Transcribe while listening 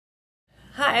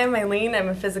Hi, I'm Eileen. I'm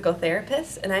a physical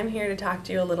therapist, and I'm here to talk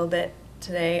to you a little bit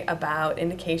today about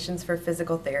indications for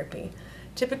physical therapy.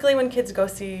 Typically, when kids go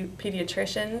see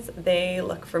pediatricians, they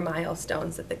look for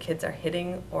milestones that the kids are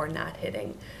hitting or not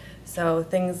hitting. So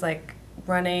things like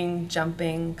running,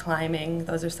 jumping, climbing,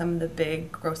 those are some of the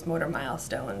big gross motor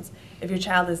milestones. If your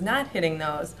child is not hitting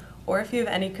those, or if you have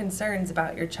any concerns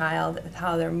about your child with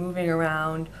how they're moving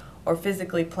around or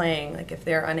physically playing, like if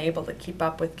they're unable to keep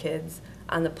up with kids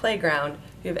on the playground,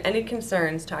 if you have any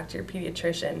concerns, talk to your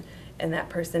pediatrician, and that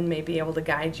person may be able to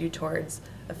guide you towards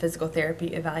a physical therapy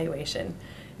evaluation.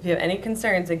 If you have any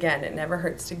concerns, again, it never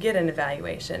hurts to get an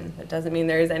evaluation. It doesn't mean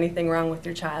there is anything wrong with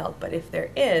your child, but if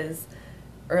there is,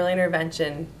 early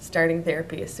intervention, starting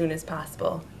therapy as soon as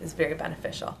possible is very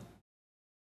beneficial.